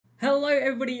Hello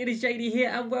everybody, it is JD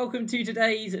here and welcome to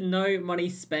today's No Money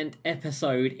Spent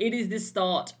episode. It is the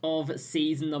start of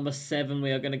season number 7.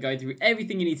 We are going to go through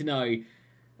everything you need to know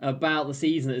about the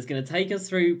season. It's going to take us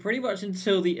through pretty much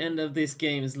until the end of this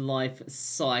game's life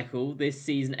cycle. This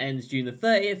season ends June the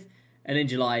 30th and in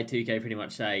July 2K pretty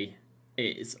much say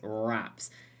it's wraps.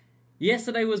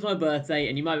 Yesterday was my birthday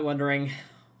and you might be wondering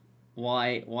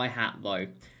why hat though?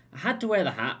 I had to wear the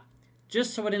hat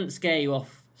just so I didn't scare you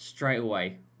off straight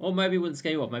away. Or maybe it wouldn't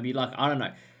scare you off, maybe you like it, I don't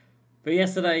know. But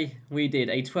yesterday, we did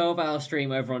a 12-hour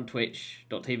stream over on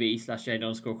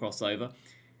twitch.tv/JD_Crossover.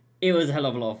 It was a hell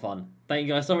of a lot of fun. Thank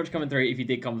you guys so much for coming through. If you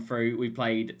did come through, we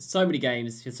played so many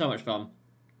games, had so much fun.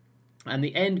 And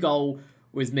the end goal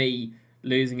was me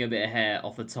losing a bit of hair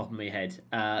off the top of my head.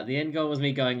 The end goal was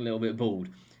me going a little bit bald.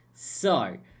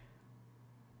 So,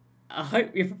 I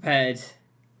hope you're prepared,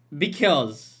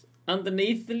 because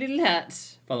underneath the little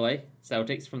hat, by the way,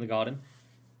 Celtics from the Garden,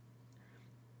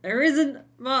 there isn't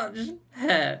much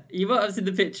hair. You might have seen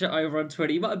the picture over on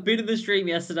Twitter. You might have been in the stream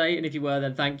yesterday, and if you were,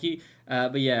 then thank you.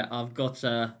 But yeah, I've got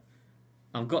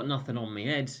nothing on my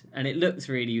head, and it looks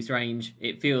really strange.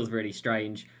 It feels really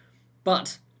strange,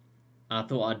 but I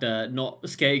thought I'd not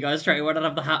scare you guys straight away. I'd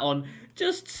have the hat on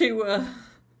just to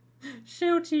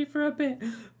shelter you for a bit.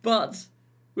 But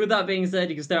with that being said,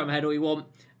 you can stare at my head all you want.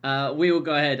 We will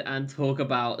go ahead and talk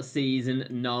about season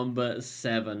number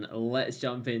 7. Let's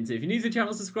jump into it. If you're new to the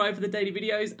channel, subscribe for the daily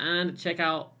videos and check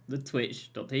out the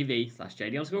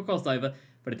twitch.tv/JD_Crossover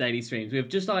for the daily streams. We have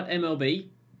just started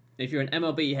MLB. If you're an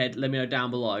MLB head, let me know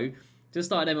down below. Just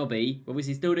started MLB.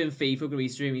 Obviously still doing FIFA. We're going to be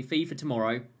streaming FIFA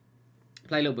tomorrow.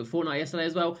 Played a little bit of Fortnite yesterday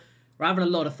as well. We're having a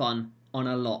lot of fun on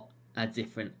a lot of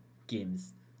different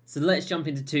games. So let's jump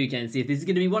into 2K and see if this is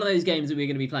going to be one of those games that we're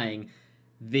going to be playing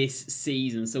this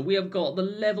season. So we have got the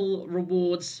level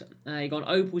rewards. You got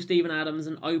Opal Steven Adams,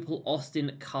 and Opal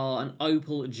Austin Carr, and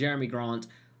Opal Jeremy Grant,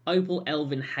 Opal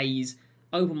Elvin Hayes,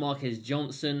 Opal Marquez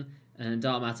Johnson, and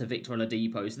Dark Matter Victor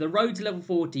Oladipo. So the road to level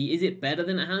 40, is it better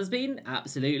than it has been?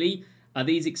 Absolutely. Are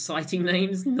these exciting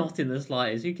names? Not in the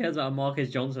slightest. Who cares about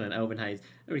Marquez Johnson and Elvin Hayes?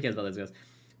 Nobody cares about those guys.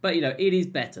 But, you know, it is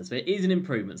better. So it is an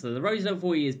improvement. So the road to level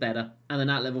 40 is better. And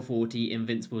then at level 40,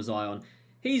 Invincible Zion.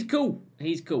 He's cool.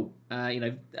 He's cool. You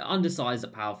know, undersized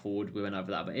at power forward. We went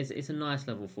over that, but it's a nice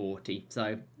level 40.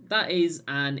 So that is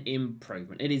an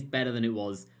improvement. It is better than it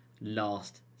was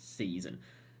last season.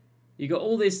 You got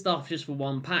all this stuff just for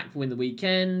one pack for win the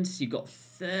weekend. You got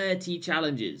 30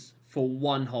 challenges for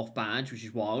one Hoff badge, which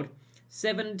is wild.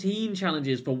 17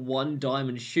 challenges for one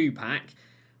diamond shoe pack,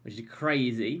 which is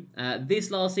crazy.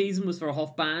 This last season was for a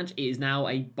Hoff badge. It is now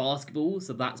a basketball,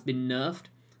 so that's been nerfed.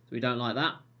 So we don't like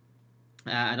that.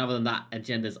 And other than that,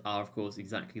 agendas are, of course,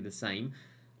 exactly the same.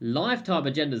 Lifetime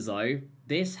agendas, though,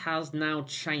 this has now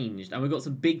changed. And we've got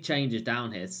some big changes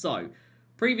down here. So,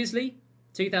 previously,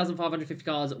 2,550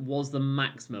 cards was the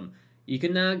maximum. You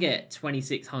can now get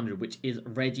 2,600, which is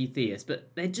Reggie Theus. But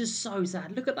they're just so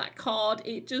sad. Look at that card.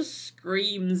 It just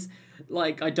screams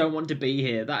like, I don't want to be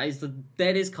here. That is the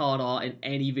deadest card art in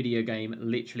any video game,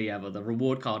 literally ever. The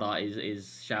reward card art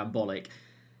is shambolic.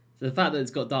 So the fact that it's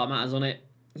got Dark Matters on it,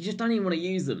 you just don't even want to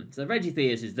use them. So Reggie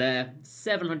Theus is there,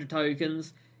 700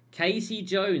 tokens. Casey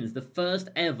Jones, the first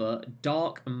ever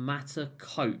Dark Matter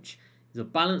coach. He's a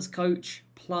balanced coach,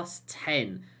 plus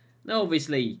 10. Now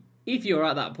obviously, if you're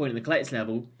at that point in the collect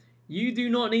level, you do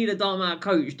not need a Dark Matter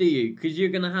coach, do you? Because you're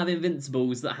going to have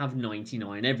Invincibles that have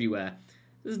 99 everywhere.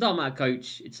 This is a Dark Matter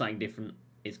coach, it's something different,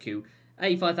 it's cool.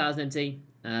 85,000 MT.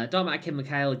 Dark Matter Kim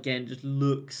McHale, again, just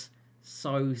looks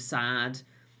so sad.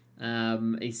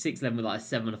 He's 6'11" with like a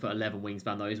 7'11"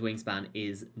 wingspan, though. His wingspan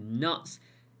is nuts.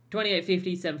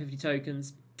 2850, 750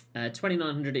 tokens.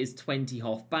 2900 is 20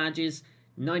 Hoff badges.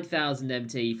 90,000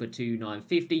 MT for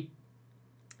 2,950.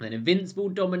 Then Invincible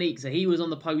Dominique, so he was on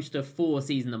the poster for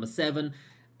season number 7.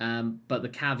 But the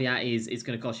caveat is it's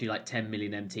going to cost you like 10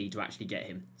 million MT to actually get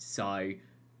him. So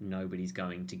nobody's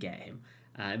going to get him.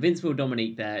 Invincible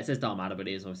Dominique there. It says Dark Matter, but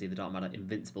it is obviously the Dark Matter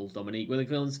Invincible Dominique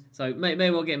Williams. So maybe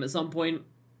we'll get him at some point.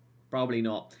 Probably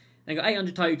not. Then got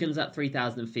 800 tokens at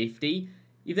 3,050.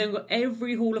 You've then got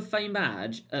every Hall of Fame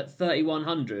badge at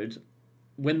 3,100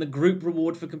 when the group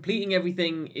reward for completing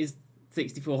everything is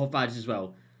 64 Hoff badges as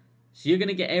well. So you're going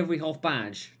to get every Hoff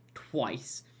badge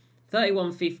twice.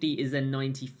 3,150 is then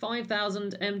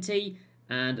 95,000 MT,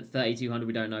 and 3,200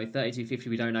 we don't know, 3,250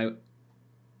 we don't know,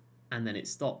 and then it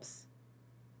stops.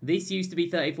 This used to be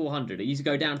 3,400. It used to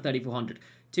go down to 3,400.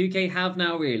 2K have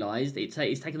now realised, it's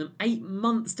taken them 8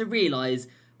 months to realise,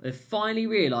 they finally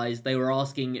realised they were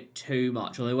asking too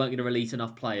much, or they weren't going to release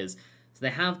enough players. So So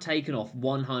they have taken off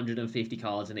 150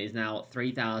 cards, and it is now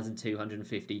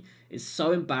 3,250. It's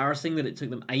so embarrassing that it took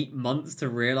them 8 months to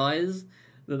realise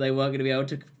that they weren't going to be able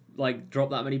to like drop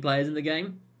that many players in the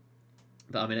game.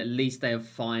 But I mean, at least they have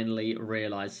finally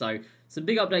realised. So some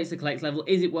big updates to collect level.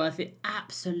 Is it worth it?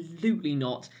 Absolutely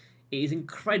not. It is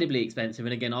incredibly expensive,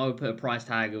 and again, I would put a price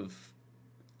tag of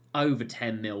over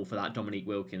 10 mil for that Dominique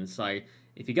Wilkins. So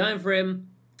if you're going for him,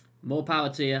 more power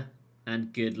to you,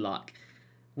 and good luck.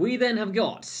 We then have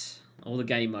got all the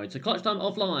game modes. So Clutch Time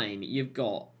Offline, you've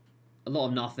got a lot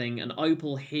of nothing. An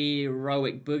Opal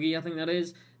Heroic Boogie, I think that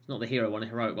is. It's not the hero one, a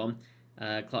heroic one.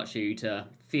 Clutch Shooter,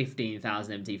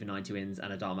 15,000 MT for 90 wins,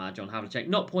 and a Dark Mad John Havlicek.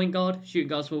 Not point guard. Shooting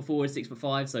guard, small forward,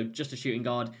 6'5", so just a shooting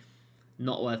guard.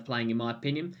 Not worth playing in my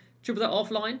opinion. Triple Threat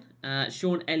Offline,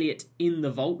 Sean Elliott in the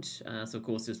vault. So of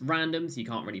course just random, so you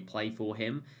can't really play for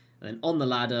him. And then on the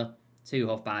ladder, 2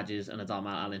 Hoff badges and a Dark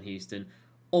Mad Allen Houston,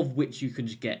 of which you can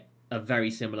just get a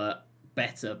very similar,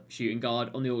 better shooting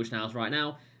guard on the auction house right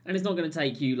now. And it's not going to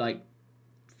take you like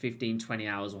 15, 20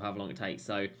 hours or however long it takes.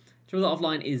 So Triple Threat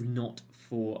Offline is not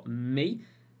for me.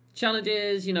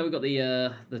 Challenges, you know, we've got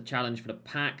the challenge for the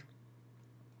pack.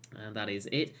 And that is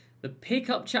it. The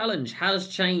pickup challenge has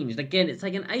changed. Again, it's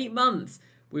taken 8 months.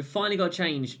 We've finally got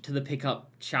changed to the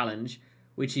pickup challenge,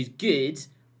 which is good.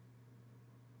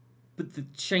 But the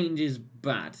change is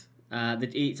bad.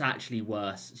 It's actually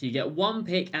worse. So you get 1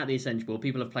 pick at the Ascension board.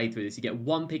 People have played through this. You get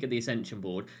 1 pick at the Ascension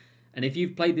board. And if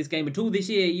you've played this game at all this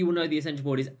year, you will know the Ascension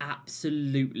board is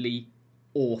absolutely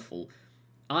awful.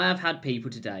 I have had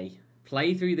people today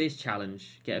play through this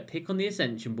challenge, get a pick on the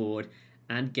Ascension board,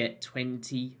 and get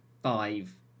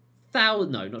 25,000.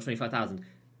 No, not 25,000.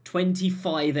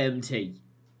 25 MT.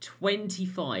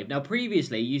 25. Now,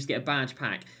 previously, you used to get a badge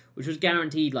pack, which was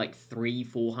guaranteed like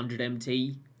 300-400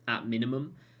 MT at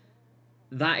minimum.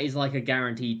 That is like a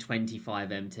guaranteed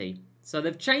 25 MT. So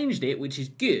they've changed it, which is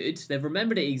good. They've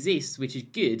remembered it exists, which is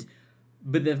good.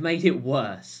 But they've made it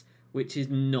worse, which is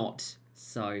not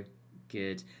so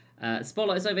good.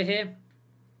 Spotlights over here.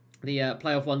 The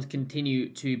playoff ones continue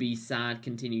to be sad,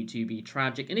 continue to be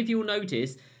tragic. And if you'll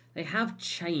notice, they have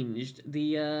changed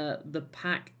the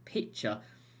pack picture.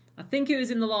 I think it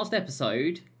was in the last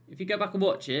episode. If you go back and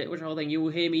watch it, which I think you will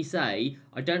hear me say,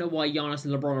 I don't know why Giannis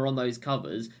and LeBron are on those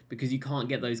covers, because you can't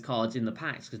get those cards in the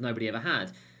packs, because nobody ever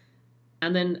had.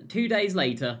 And then 2 days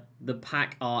later, the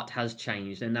pack art has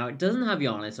changed, and now it doesn't have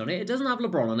Giannis on it, it doesn't have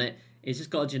LeBron on it, it's just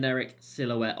got a generic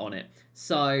silhouette on it.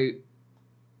 So,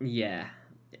 yeah,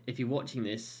 if you're watching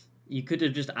this, you could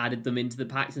have just added them into the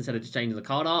packs instead of just changing the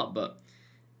card art, but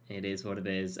it is what it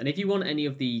is. And if you want any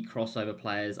of the crossover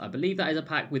players, I believe that is a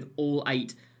pack with all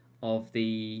 8 of the...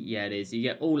 Yeah, it is. You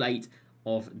get all 8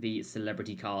 of the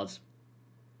celebrity cards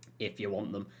if you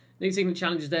want them. New signature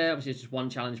challenges there. Obviously, it's just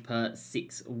 1 challenge per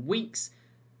 6 weeks.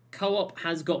 Co-op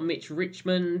has got Mitch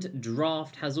Richmond.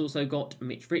 Draft has also got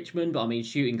Mitch Richmond. But, I mean,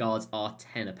 shooting guards are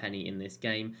 10 a penny in this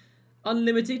game.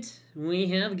 Unlimited, we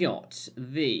have got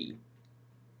the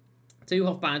 2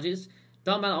 Hoff badges.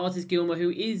 Dark Mad Artist Gilmer,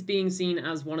 who is being seen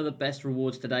as one of the best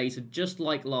rewards today. So, just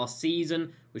like last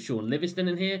season with Sean Livingston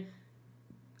in here,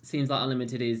 seems like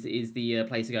Unlimited is the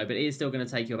place to go. But it is still going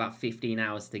to take you about 15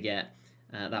 hours to get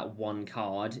that 1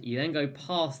 card. You then go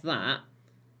past that,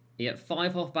 you get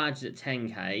 5 Hoff badges at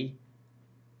 10k,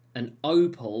 an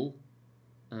Opal,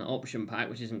 an option pack,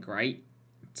 which isn't great,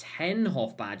 10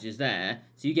 Hoff badges there,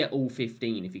 so you get all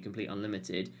 15 if you complete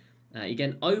Unlimited. You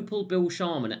get an Opal Bill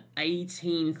Sharman at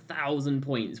 18,000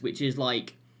 points, which is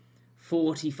like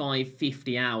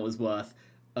 45-50 hours worth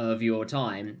of your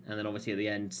time, and then obviously at the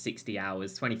end 60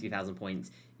 hours, 23,000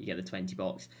 points, you get the 20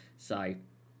 box. So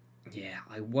yeah,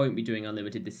 I won't be doing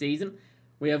Unlimited this season.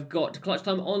 We have got Clutch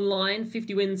Time Online,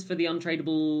 50 wins for the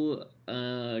untradeable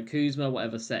Kuzma,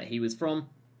 whatever set he was from.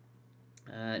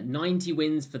 90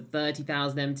 wins for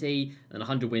 30,000 MT, and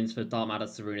 100 wins for Dark Matter,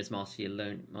 Sarunas,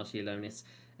 Marcialonis.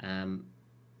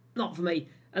 Not for me.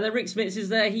 And then Rick Smits is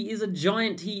there. He is a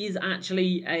giant. He is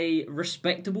actually a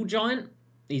respectable giant.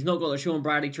 He's not got the Sean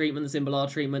Bradley treatment, the Simbalar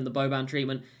treatment, the Boban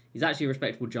treatment. He's actually a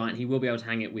respectable giant. He will be able to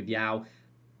hang it with Yao,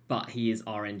 but he is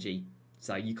RNG.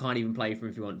 So you can't even play for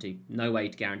him if you want to. No way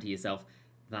to guarantee yourself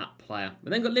that player. We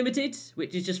then got Limited,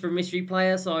 which is just for a mystery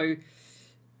player. So,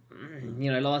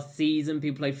 you know, last season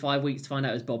people played 5 weeks to find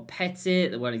out it was Bob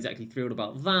Pettit. They weren't exactly thrilled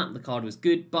about that. The card was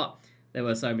good, but there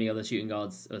were so many other shooting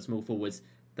guards, small forwards,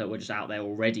 that were just out there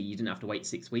already. You didn't have to wait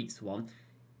 6 weeks for one.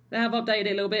 They have updated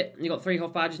it a little bit. You got 3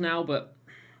 Hoff badges now, but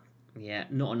yeah,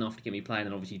 not enough to get me playing.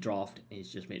 And obviously Draft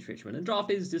is just Mitch Richmond, and Draft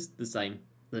is just the same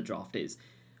that Draft is.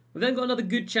 We've then got another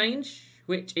good change,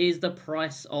 which is the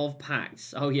price of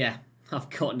packs. Oh yeah, I've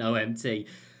got no MT.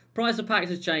 Price of packs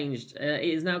has changed.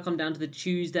 It has now come down to the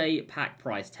Tuesday pack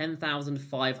price,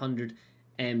 10,500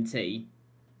 MT.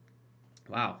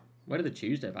 Wow, where did the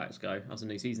Tuesday packs go? That's a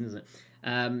new season, isn't it?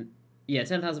 Yeah,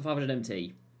 10,500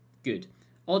 MT. Good.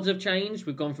 Odds have changed.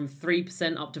 We've gone from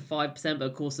 3% up to 5%, but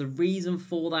of course the reason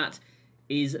for that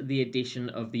is the addition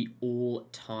of the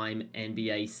all-time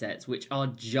NBA sets, which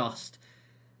are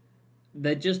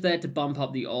they're just there to bump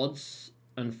up the odds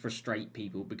and frustrate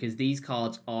people, because these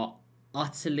cards are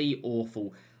utterly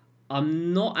awful.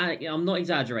 I'm not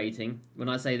exaggerating when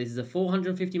I say this is a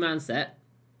 450-man set.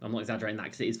 I'm not exaggerating that,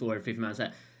 because it is 450-man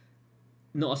set.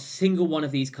 Not a single one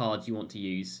of these cards you want to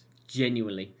use.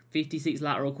 Genuinely. 56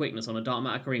 lateral quickness on a Dark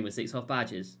Matter Kareem with 6 off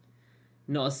badges.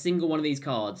 Not a single one of these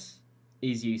cards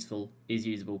is useful, is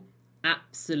usable.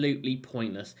 Absolutely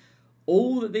pointless.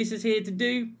 All that this is here to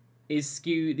do is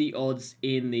skew the odds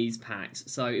in these packs.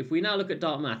 So if we now look at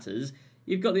Dark Matters,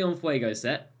 you've got the On Fuego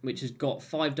set, which has got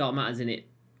 5 Dark Matters in it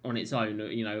on its own.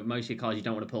 You know, most of your cards you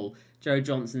don't want to pull. Joe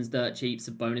Johnson's dirt cheap,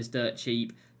 Sabonis dirt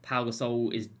cheap, Pau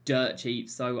Gasol is dirt cheap,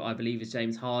 so I believe it's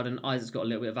James Harden. Isaac's got a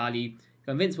little bit of value. You've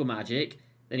got Invincible Magic,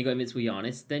 then you've got Invincible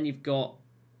Giannis, then you've got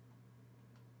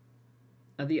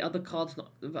the other cards.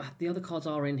 The other cards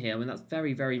are in here. I mean, that's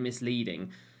very, very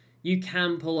misleading. You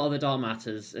can pull other Dark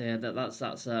Matters. Yeah, that's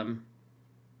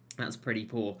pretty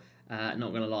poor.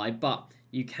 Not gonna lie, but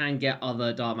you can get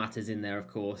other Dark Matters in there. Of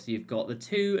course, you've got the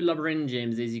 2 LeBron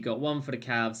James. You've got 1 for the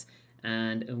Cavs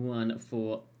and 1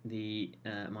 for the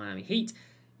Miami Heat.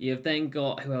 You've then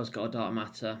got, who else got a Dark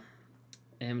Matter?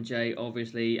 MJ,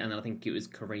 obviously, and then I think it was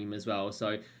Kareem as well.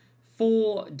 So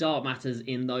 4 Dark Matters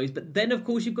in those. But then, of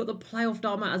course, you've got the playoff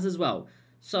Dark Matters as well.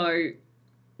 So,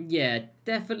 yeah,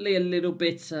 definitely a little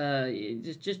bit,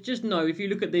 just know, if you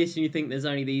look at this and you think there's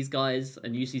only these guys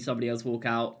and you see somebody else walk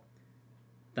out,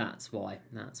 that's why.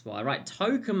 Right,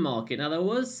 token market. Now, there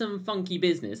was some funky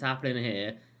business happening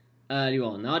here early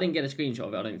on. Now, I didn't get a screenshot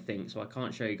of it, I don't think, so I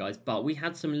can't show you guys. But we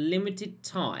had some limited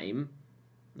time.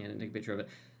 Yeah, I didn't take a picture of it.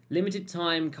 Limited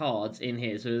time cards in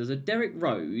here. So there's a Derrick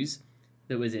Rose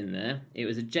that was in there. It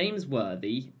was a James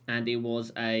Worthy, and it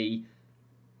was a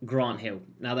Grant Hill.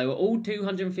 Now, they were all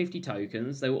 250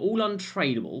 tokens. They were all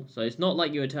untradeable. So it's not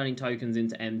like you were turning tokens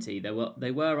into MT. They were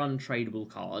untradeable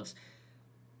cards.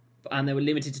 And they were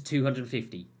limited to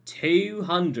 250.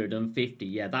 250.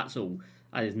 Yeah, that's all.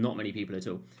 That is not many people at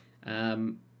all.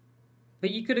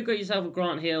 But you could have got yourself a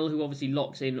Grant Hill, who obviously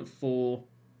locks in for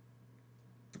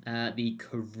the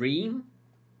Kareem.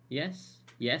 Yes.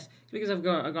 You could have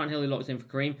got a Grant Hill who locks in for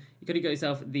Kareem. You could have got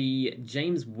yourself the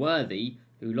James Worthy,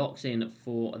 who locks in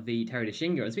for the Terry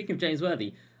DeShinga. And speaking of James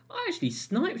Worthy, I actually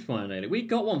sniped one earlier. We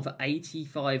got one for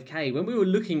 85k. When we were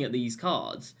looking at these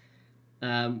cards,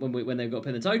 when they got up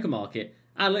in the token market,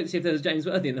 I looked to see if there was James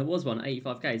Worthy, and there was one,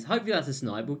 85k. So hopefully that's a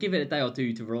snipe. We'll give it a day or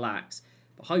two to relax,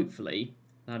 but hopefully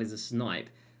that is a snipe.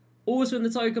 Also in the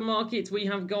token market, we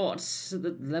have got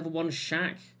the level 1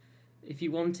 Shaq, if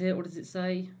you want it. What does it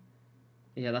say?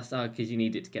 Yeah, that's because you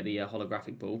need it to get the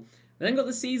holographic ball. We then got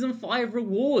the Season 5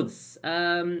 rewards,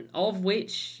 of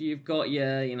which you've got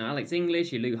your, Alex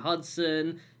English, your Lou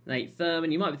Hudson, Nate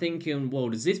Thurman. You might be thinking, well,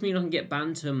 does this mean I can get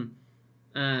Bantam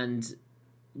and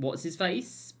what's his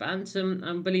face? Bantam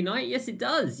and Billy Knight? Yes, it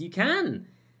does. You can.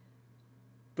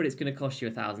 But it's going to cost you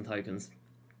 1,000 tokens.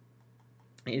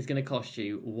 It is going to cost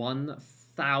you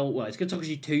 1,000. Well, it's going to cost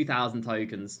you 2,000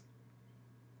 tokens.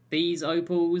 These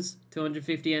opals,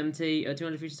 250 MT or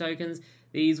 250 tokens.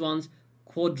 These ones,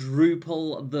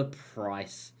 quadruple the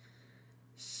price.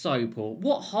 So poor.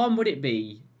 What harm would it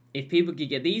be if people could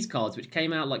get these cards, which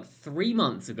came out like 3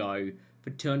 months ago, for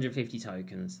 250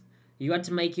 tokens? You had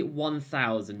to make it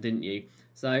 1,000, didn't you?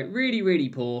 So really, really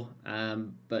poor,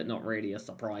 but not really a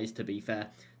surprise, to be fair.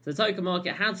 So the token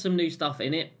market had some new stuff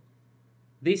in it.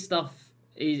 This stuff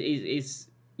is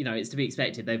it's to be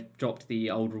expected. They've dropped the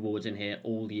old rewards in here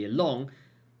all year long,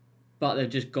 but they've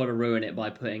just got to ruin it by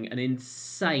putting an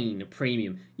insane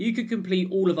premium. You could complete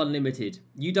all of Unlimited.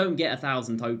 You don't get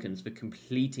 1,000 tokens for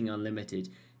completing Unlimited.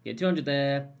 You get 200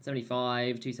 there,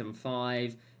 75,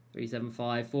 275,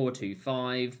 375,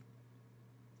 425,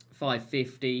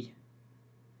 550,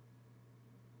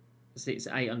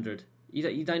 800.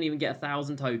 You don't even get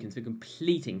 1,000 tokens for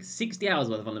completing 60 hours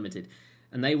worth of Unlimited.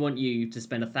 And they want you to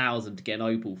spend 1,000 to get an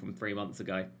opal from 3 months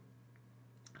ago.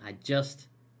 I just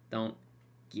don't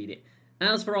get it.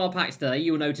 As for our packs today,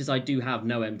 you'll notice I do have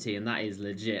no MT, and that is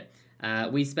legit.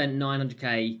 We spent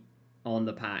 900k on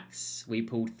the packs. We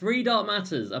pulled 3 Dark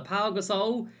Matters, a Pau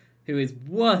Gasol, who is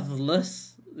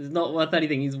worthless. He's not worth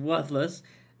anything, he's worthless.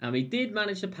 And we did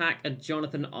manage to pack a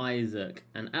Jonathan Isaac.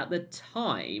 And at the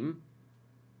time,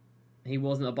 he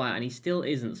wasn't a buyout, and he still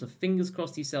isn't. So fingers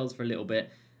crossed he sells for a little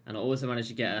bit. And I also managed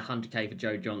to get 100k for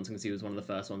Joe Johnson because he was one of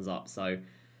the first ones up. So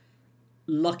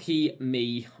lucky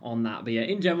me on that. But yeah,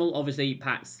 in general, obviously,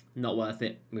 packs, not worth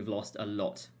it. We've lost a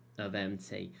lot of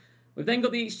MT. We've then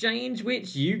got the exchange,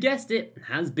 which, you guessed it,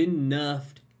 has been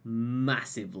nerfed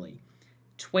massively.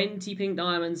 20 pink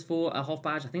diamonds for a Hoff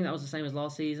badge. I think that was the same as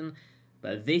last season.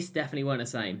 But this definitely weren't the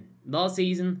same. Last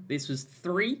season, this was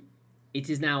 3. It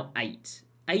is now 8.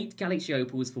 8 Galaxy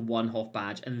Opals for 1 Hoff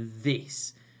badge. And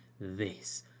this.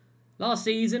 Last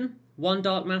season, 1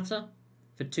 Dark Matter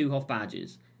for 2 Hoff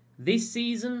badges. This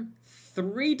season,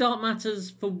 3 Dark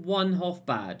Matters for 1 Hoff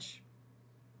badge.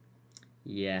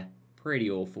 Yeah, pretty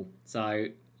awful. So,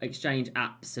 exchange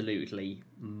absolutely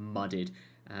mudded.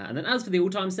 And then as for the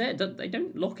all-time set, they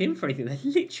don't lock in for anything. They're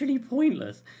literally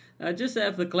pointless. Just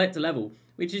there for the collector level,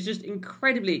 which is just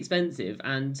incredibly expensive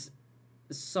and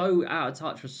so out of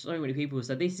touch for so many people.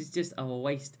 So this is just a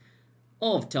waste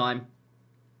of time.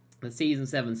 The Season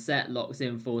 7 set locks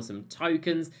in for some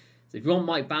tokens. So if you want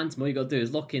Mike Bantam, all you got to do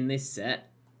is lock in this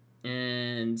set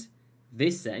and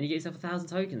this set, and you get yourself 1,000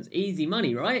 tokens. Easy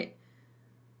money, right?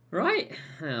 Right?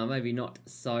 Oh, maybe not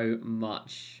so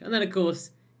much. And then, of course,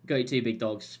 go 2 big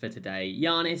dogs for today.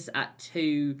 Giannis at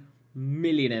 2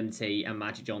 million MT and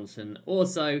Magic Johnson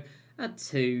also at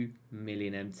 2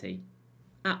 million MT.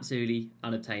 Absolutely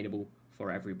unobtainable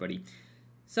for everybody.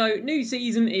 So, new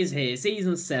season is here,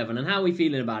 Season 7, and how are we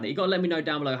feeling about it? You've got to let me know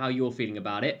down below how you're feeling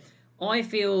about it. I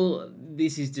feel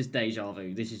this is just deja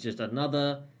vu. This is just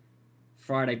another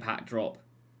Friday pack drop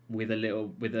with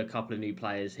a couple of new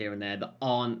players here and there that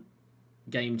aren't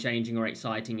game-changing or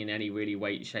exciting in any really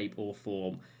way, shape, or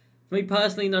form. For me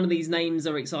personally, none of these names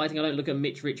are exciting. I don't look at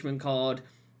Mitch Richmond card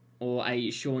or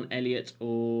a Sean Elliott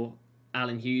or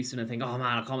Alan Houston and think, oh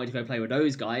man, I can't wait to go play with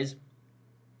those guys.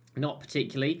 Not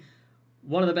particularly.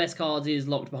 One of the best cards is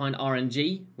locked behind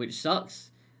RNG, which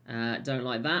sucks. Don't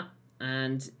like that.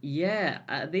 And yeah,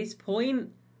 at this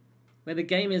point, where the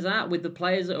game is at, with the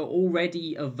players that are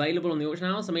already available on the auction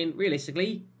house, I mean,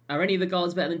 realistically, are any of the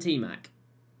cards better than T-Mac?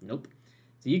 Nope.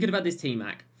 So you could have had this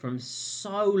T-Mac from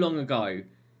so long ago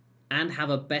and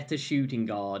have a better shooting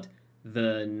guard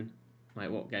than... Wait,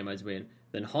 what game modes are we in?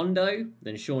 Than Hondo,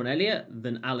 than Sean Elliott,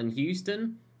 than Alan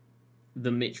Houston,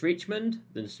 than Mitch Richmond,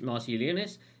 than Marcy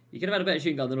Leonis. You could have had a better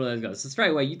shooting guard than all those guys. So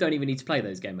straight away, you don't even need to play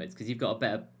those game modes because you get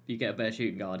a better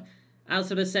shooting guard. As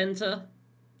for the centre,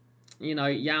 you know,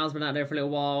 Yao's been out there for a little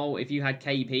while. If you had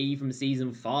KP from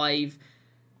Season 5,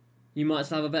 you might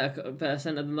still have a better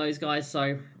centre than those guys.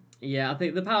 So, yeah, I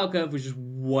think the power curve was just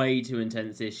way too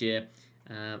intense this year.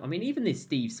 I mean, even this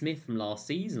Steve Smith from last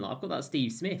season, like, I've got that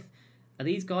Steve Smith. Are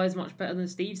these guys much better than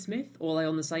Steve Smith? Or are they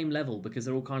on the same level because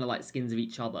they're all kind of like skins of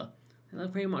each other? And they're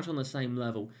pretty much on the same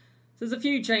level. So there's a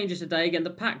few changes today. Again, the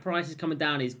pack price is coming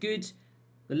down is good.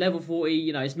 The level 40,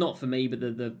 you know, it's not for me, but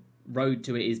the road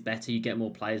to it is better. You get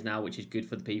more players now, which is good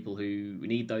for the people who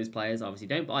need those players. I obviously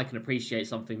don't, but I can appreciate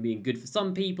something being good for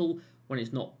some people when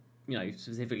it's not, you know,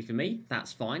 specifically for me.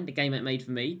 That's fine. The game ain't made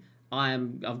for me.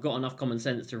 I've got enough common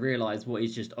sense to realise what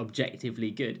is just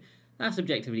objectively good. That's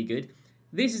objectively good.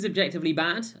 This is objectively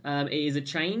bad. It is a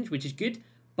change, which is good,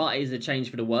 but it is a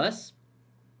change for the worse.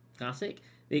 Classic.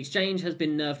 The exchange has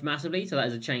been nerfed massively, so that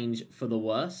is a change for the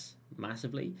worse,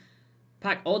 massively.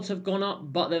 Pack odds have gone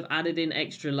up, but they've added in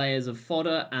extra layers of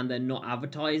fodder, and they're not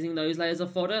advertising those layers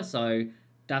of fodder, so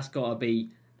that's got to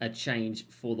be a change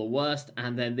for the worst.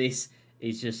 And then this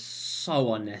is just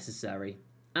so unnecessary.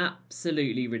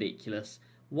 Absolutely ridiculous.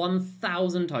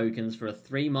 1,000 tokens for a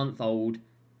 3-month-old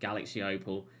Galaxy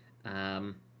Opal.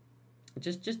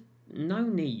 Just no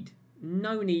need.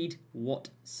 No need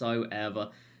whatsoever.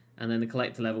 And then the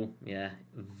collector level, yeah,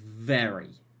 very,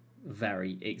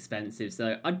 very expensive.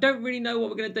 So I don't really know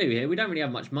what we're going to do here. We don't really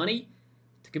have much money.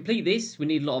 To complete this, we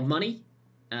need a lot of money.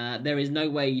 There is no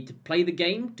way to play the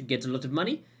game to get a lot of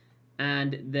money.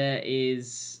 And there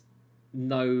is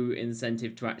no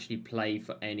incentive to actually play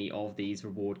for any of these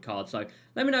reward cards. So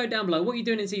let me know down below what you're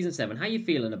doing in Season 7. How you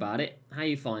feeling about it? How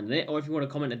you finding it? Or if you want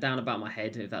to comment it down about my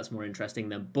head, if that's more interesting,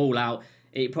 then ball out.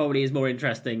 It probably is more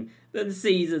interesting than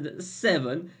Season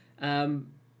 7.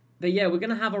 But yeah, we're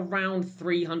going to have around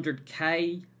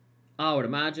 300k, I would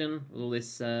imagine, with all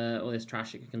this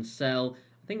trash that you can sell.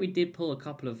 I think we did pull a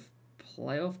couple of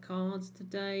playoff cards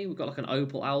today. We've got like an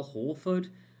Opal Al Horford.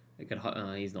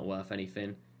 He's not worth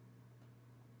anything.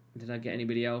 Did I get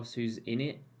anybody else who's in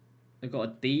it? I've got a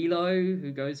D'Lo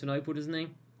who goes for an Opal, doesn't he?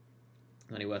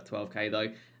 Only worth 12k though.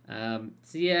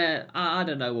 So yeah, I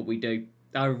don't know what we do.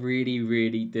 I really,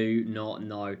 really do not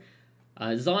know.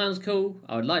 Zion's cool.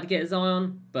 I would like to get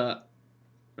Zion, but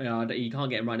You can't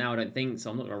get him right now, I don't think, so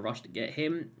I'm not going to rush to get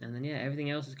him. And then, yeah, everything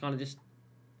else is kind of just...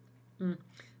 So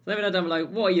let me know down below,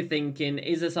 what are you thinking?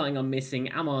 Is there something I'm missing?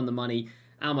 Am I on the money?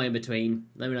 Am I in between?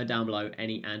 Let me know down below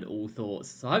any and all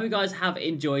thoughts. So I hope you guys have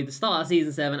enjoyed the start of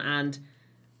Season 7 and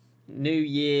new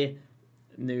year,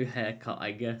 new haircut,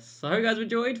 I guess. So I hope you guys have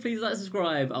enjoyed. Please like,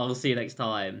 subscribe. I'll see you next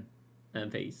time.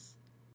 And peace.